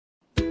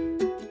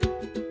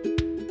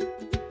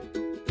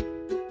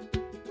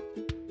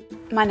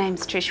My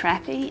name's Trish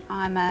Rathie.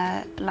 I'm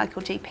a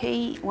local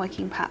GP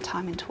working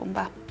part-time in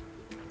Toowoomba.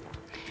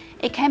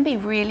 It can be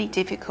really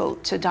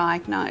difficult to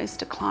diagnose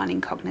declining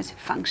cognitive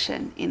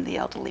function in the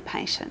elderly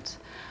patient.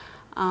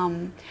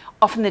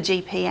 Often the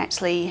GP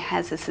actually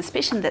has a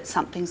suspicion that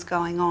something's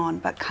going on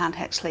but can't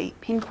actually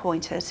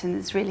pinpoint it and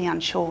is really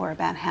unsure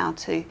about how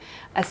to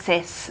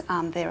assess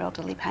their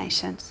elderly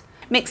patient.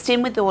 Mixed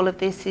in with all of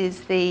this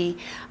is the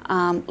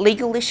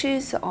legal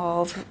issues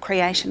of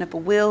creation of a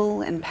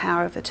will and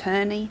power of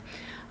attorney.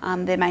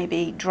 There may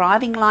be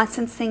driving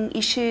licensing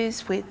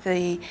issues with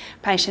the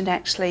patient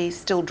actually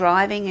still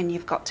driving, and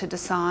you've got to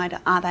decide,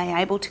 are they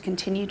able to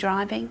continue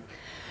driving?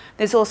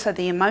 There's also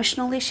the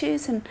emotional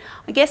issues, and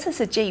I guess as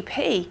a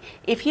GP,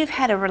 if you've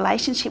had a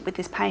relationship with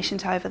this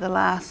patient over the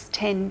last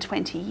 10,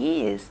 20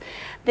 years,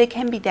 there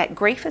can be that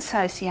grief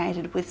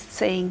associated with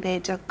seeing their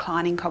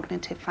declining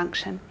cognitive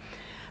function.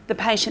 The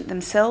patient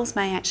themselves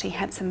may actually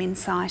have some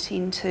insight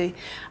into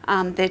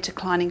their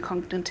declining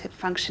cognitive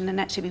function and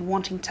actually be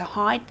wanting to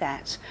hide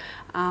that,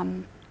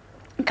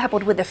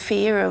 coupled with a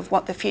fear of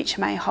what the future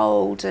may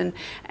hold, and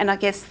I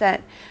guess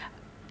that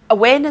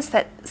awareness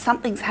that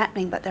something's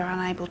happening but they're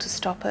unable to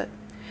stop it.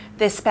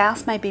 Their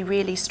spouse may be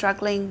really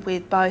struggling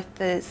with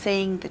both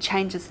seeing the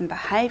changes in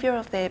behaviour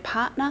of their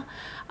partner,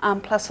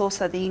 plus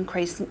also the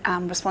increased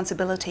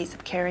responsibilities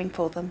of caring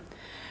for them.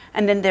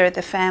 And then there are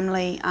the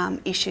family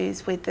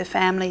issues with the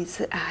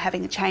families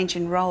having a change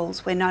in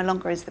roles where no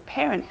longer is the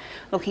parent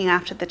looking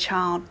after the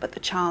child, but the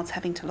child's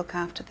having to look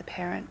after the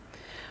parent.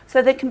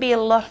 So there can be a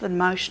lot of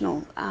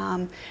emotional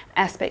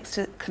aspects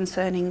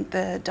concerning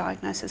the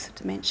diagnosis of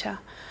dementia.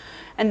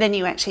 And then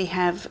you actually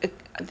have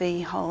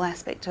the whole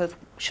aspect of,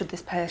 should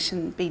this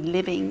person be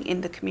living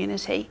in the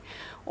community,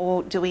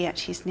 or do we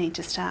actually need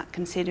to start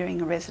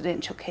considering a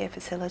residential care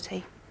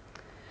facility?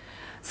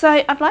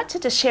 So I'd like to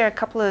just share a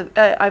couple of,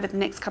 over the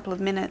next couple of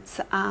minutes,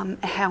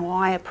 how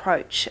I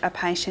approach a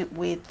patient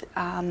with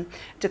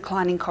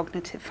declining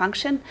cognitive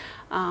function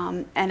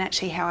and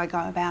actually how I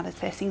go about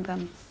assessing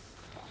them.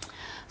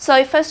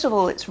 So first of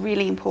all, it's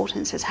really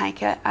important to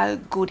take a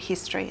good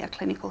history, a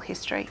clinical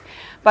history,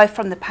 both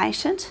from the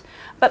patient,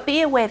 but be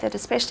aware that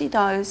especially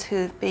those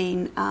who've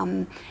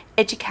been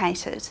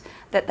educated,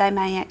 that they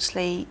may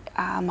actually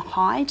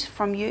hide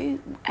from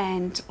you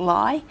and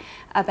lie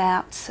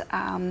about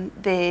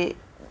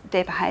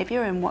their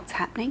behaviour and what's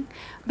happening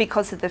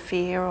because of the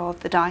fear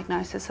of the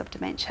diagnosis of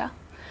dementia.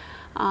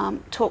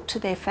 Talk to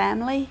their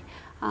family,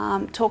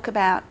 talk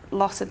about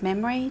loss of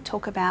memory,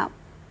 talk about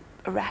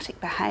erratic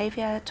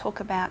behaviour, talk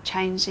about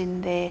change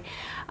in their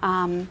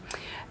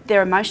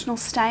emotional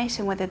state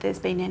and whether there's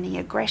been any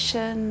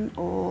aggression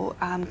or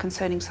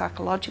concerning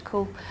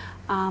psychological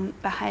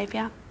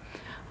behaviour.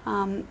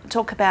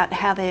 Talk about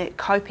how they're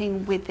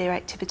coping with their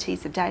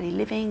activities of daily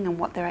living and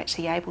what they're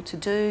actually able to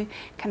do.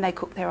 Can they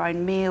cook their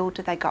own meal?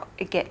 Do they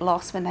get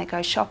lost when they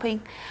go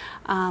shopping?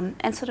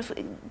 And sort of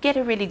get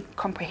a really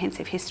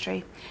comprehensive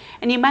history.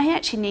 And you may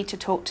actually need to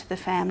talk to the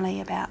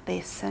family about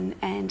this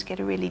and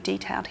get a really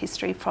detailed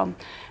history from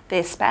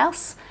their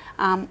spouse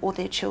or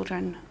their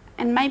children,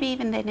 and maybe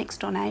even their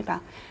next door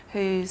neighbour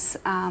who's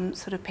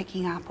sort of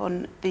picking up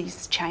on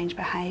these changed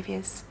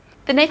behaviours.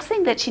 The next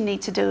thing that you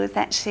need to do is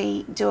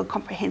actually do a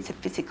comprehensive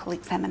physical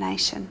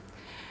examination.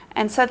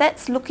 And so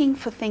that's looking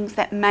for things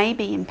that may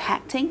be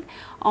impacting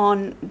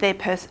on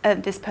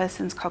this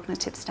person's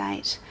cognitive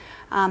state.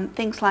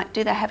 Things like,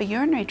 do they have a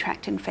urinary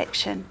tract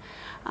infection?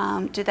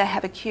 Do they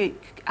have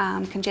acute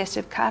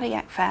congestive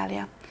cardiac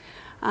failure?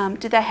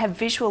 Do they have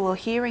visual or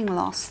hearing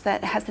loss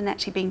that hasn't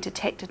actually been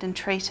detected and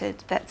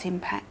treated that's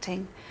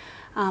impacting?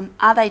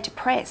 Are they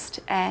depressed?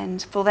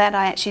 And for that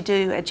I actually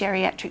do a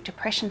geriatric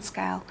depression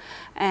scale,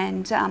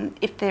 and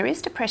if there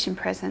is depression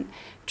present,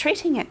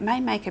 treating it may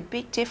make a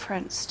big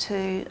difference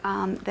to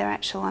their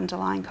actual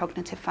underlying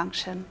cognitive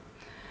function.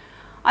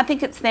 I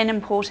think it's then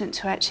important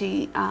to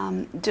actually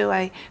do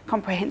a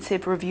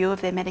comprehensive review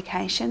of their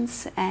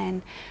medications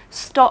and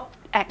stop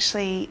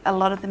actually a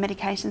lot of the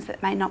medications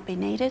that may not be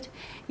needed.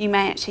 You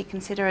may actually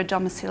consider a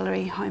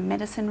domiciliary home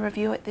medicine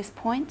review at this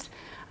point.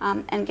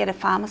 And get a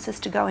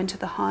pharmacist to go into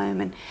the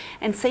home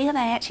and see are they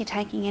actually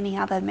taking any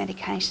other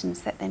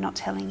medications that they're not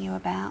telling you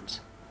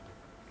about.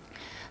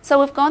 So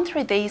we've gone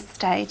through these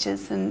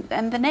stages, and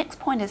the next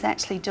point is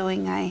actually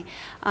doing a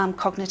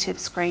cognitive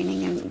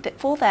screening, and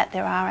for that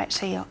there are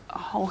actually a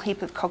whole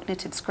heap of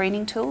cognitive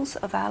screening tools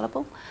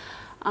available,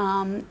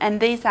 and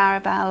these are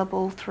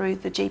available through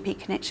the GP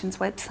Connections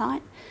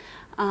website.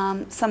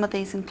 Some of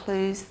these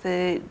include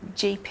the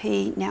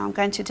GP, now I'm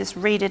going to just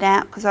read it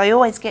out because I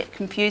always get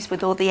confused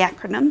with all the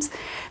acronyms,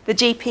 the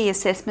GP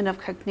Assessment of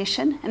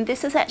Cognition, and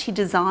this is actually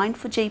designed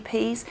for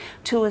GPs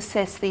to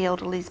assess the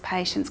elderly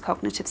patient's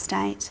cognitive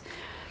state.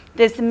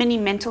 There's the mini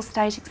mental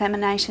state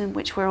examination,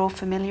 which we're all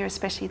familiar,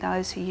 especially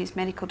those who use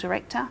Medical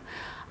Director.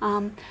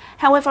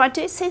 However, I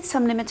do see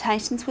some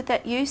limitations with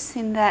that use,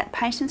 in that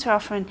patients are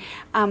often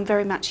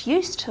very much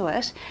used to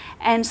it,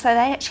 and so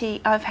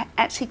I've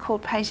actually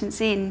called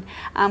patients in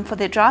for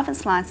their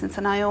driver's license,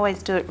 and I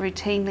always do it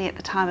routinely at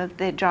the time of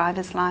their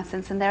driver's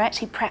license, and they're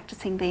actually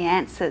practicing the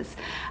answers.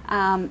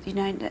 Now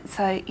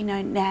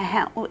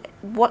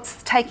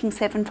what's taking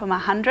 7 from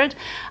 100,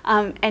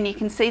 and you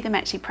can see them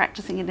actually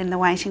practicing it in the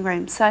waiting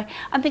room. So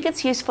I think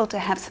it's useful to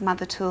have some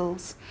other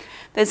tools.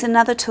 There's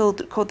another tool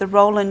called the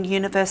Roland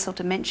Universal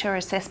Dementia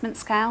Assessment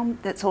Scale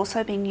that's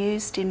also been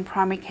used in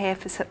primary care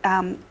for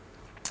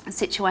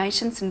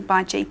situations and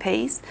by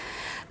GPs.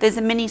 There's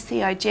a mini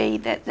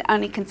CIG that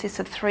only consists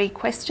of 3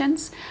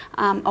 questions,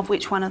 of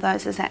which one of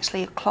those is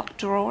actually a clock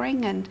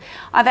drawing. And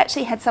I've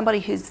actually had somebody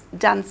who's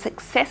done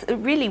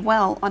really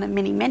well on a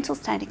mini mental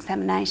state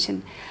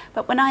examination,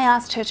 but when I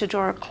asked her to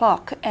draw a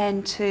clock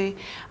and to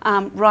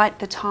write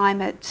the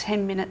time at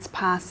 10 minutes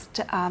past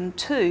 10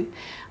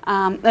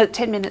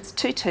 minutes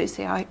to 2,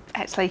 see, I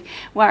actually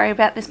worry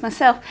about this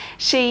myself,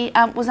 she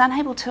was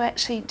unable to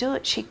actually do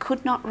it. She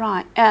could not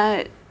write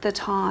the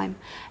time,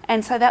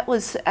 and so that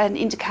was an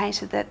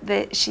indicator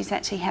that she's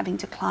actually having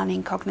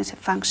declining cognitive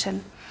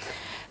function.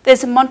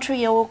 There's a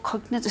Montreal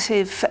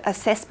cognitive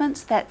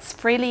assessment that's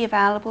freely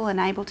available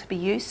and able to be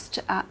used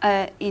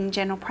in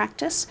general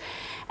practice.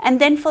 And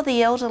then for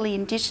the elderly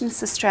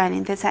Indigenous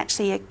Australian, there's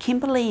actually a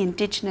Kimberley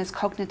Indigenous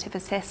cognitive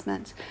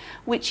assessment,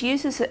 which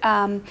uses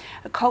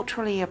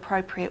culturally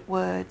appropriate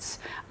words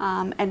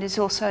and is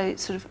also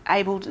sort of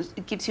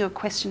it gives you a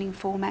questioning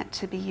format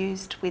to be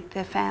used with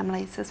the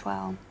families as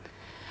well.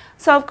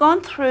 So I've gone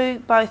through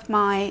both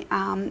my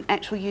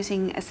actual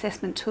using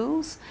assessment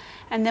tools,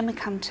 and then we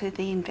come to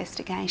the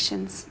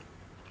investigations.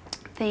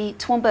 The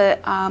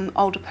Toowoomba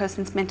Older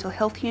Persons Mental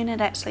Health Unit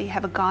actually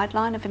have a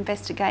guideline of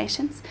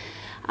investigations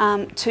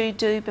to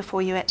do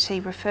before you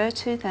actually refer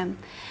to them.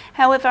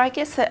 However, I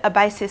guess a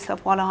basis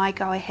of what I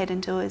go ahead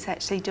and do is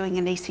actually doing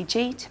an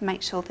ECG to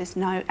make sure there's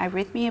no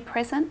arrhythmia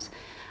present.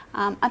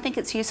 I think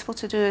it's useful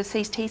to do a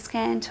CT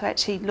scan to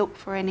actually look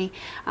for any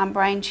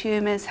brain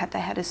tumours. Have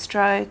they had a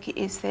stroke?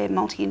 Is there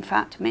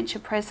multi-infarct dementia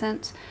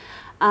present?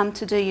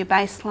 To do your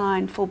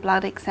baseline full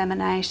blood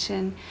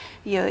examination,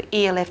 your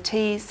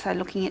ELFTs, so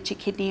looking at your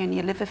kidney and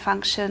your liver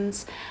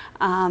functions,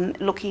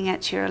 looking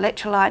at your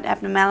electrolyte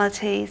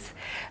abnormalities,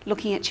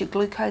 looking at your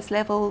glucose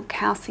level,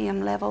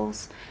 calcium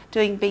levels,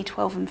 doing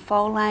B12 and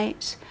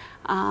folate,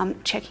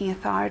 checking your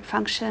thyroid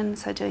function,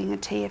 so doing your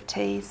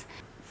TFTs.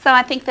 So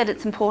I think that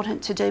it's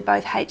important to do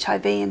both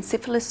HIV and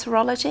syphilis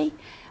serology.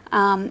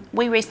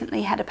 We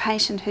recently had a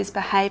patient whose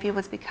behaviour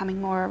was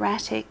becoming more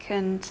erratic,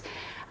 and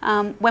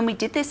when we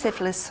did their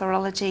syphilis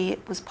serology,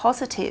 it was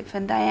positive,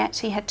 and they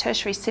actually had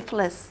tertiary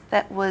syphilis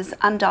that was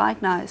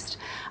undiagnosed.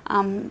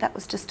 That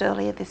was just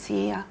earlier this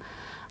year.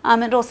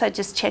 And also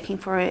just checking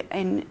for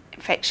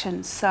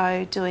infections,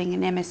 so doing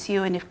an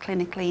MSU, and if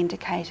clinically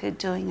indicated,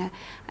 doing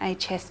a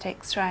chest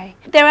X-ray.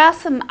 There are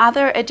some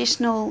other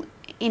additional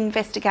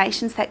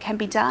investigations that can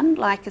be done,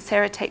 like a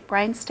Serotech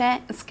brain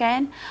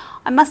scan.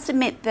 I must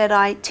admit that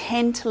I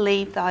tend to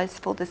leave those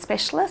for the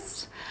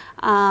specialists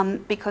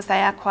because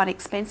they are quite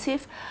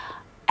expensive.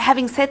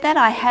 Having said that,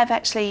 I have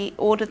actually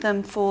ordered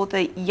them for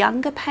the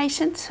younger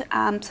patients,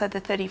 so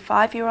the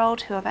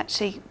 35-year-old who have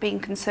actually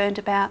been concerned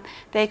about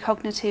their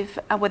cognitive,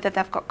 whether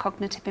they've got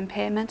cognitive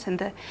impairment, and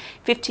the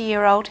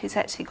 50-year-old who's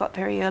actually got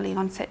very early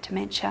onset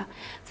dementia.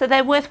 So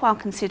they're worthwhile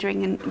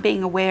considering and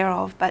being aware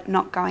of, but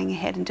not going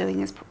ahead and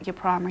doing as your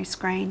primary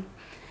screen.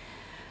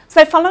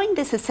 So following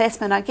this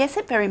assessment, I guess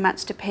it very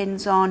much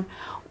depends on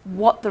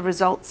what the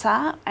results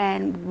are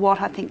and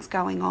what I think's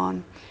going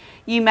on.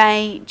 You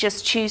may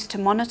just choose to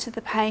monitor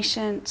the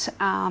patient,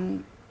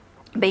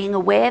 being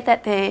aware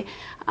that their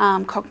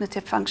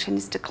cognitive function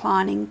is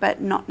declining,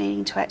 but not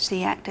needing to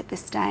actually act at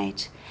this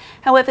stage.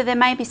 However, there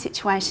may be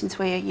situations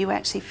where you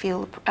actually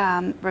feel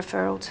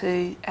referral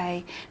to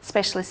a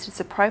specialist is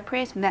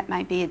appropriate, and that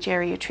may be a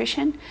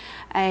geriatrician,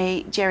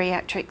 a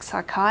geriatric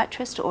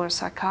psychiatrist, or a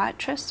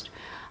psychiatrist.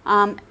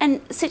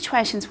 And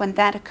situations when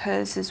that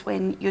occurs is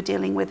when you're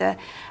dealing with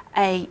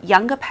a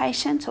younger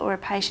patient or a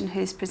patient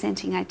who's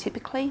presenting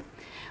atypically,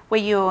 where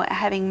you're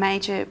having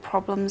major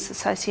problems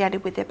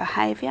associated with their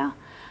behaviour,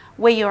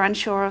 where you're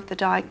unsure of the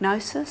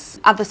diagnosis.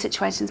 Other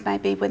situations may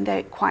be when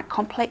they're quite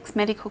complex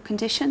medical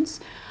conditions,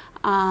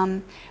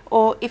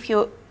 or if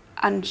you're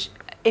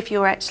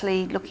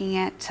actually looking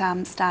at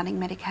starting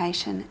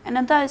medication.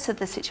 And those are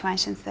the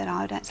situations that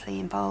I would actually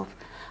involve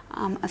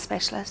a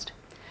specialist.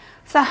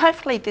 So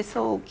hopefully this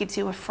all gives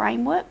you a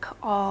framework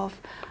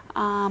of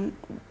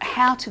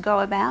how to go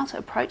about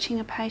approaching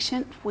a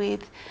patient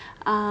with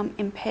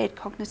impaired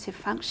cognitive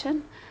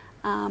function,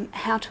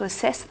 how to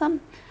assess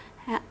them,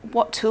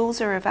 what tools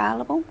are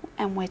available,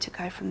 and where to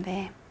go from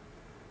there.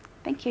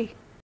 Thank you.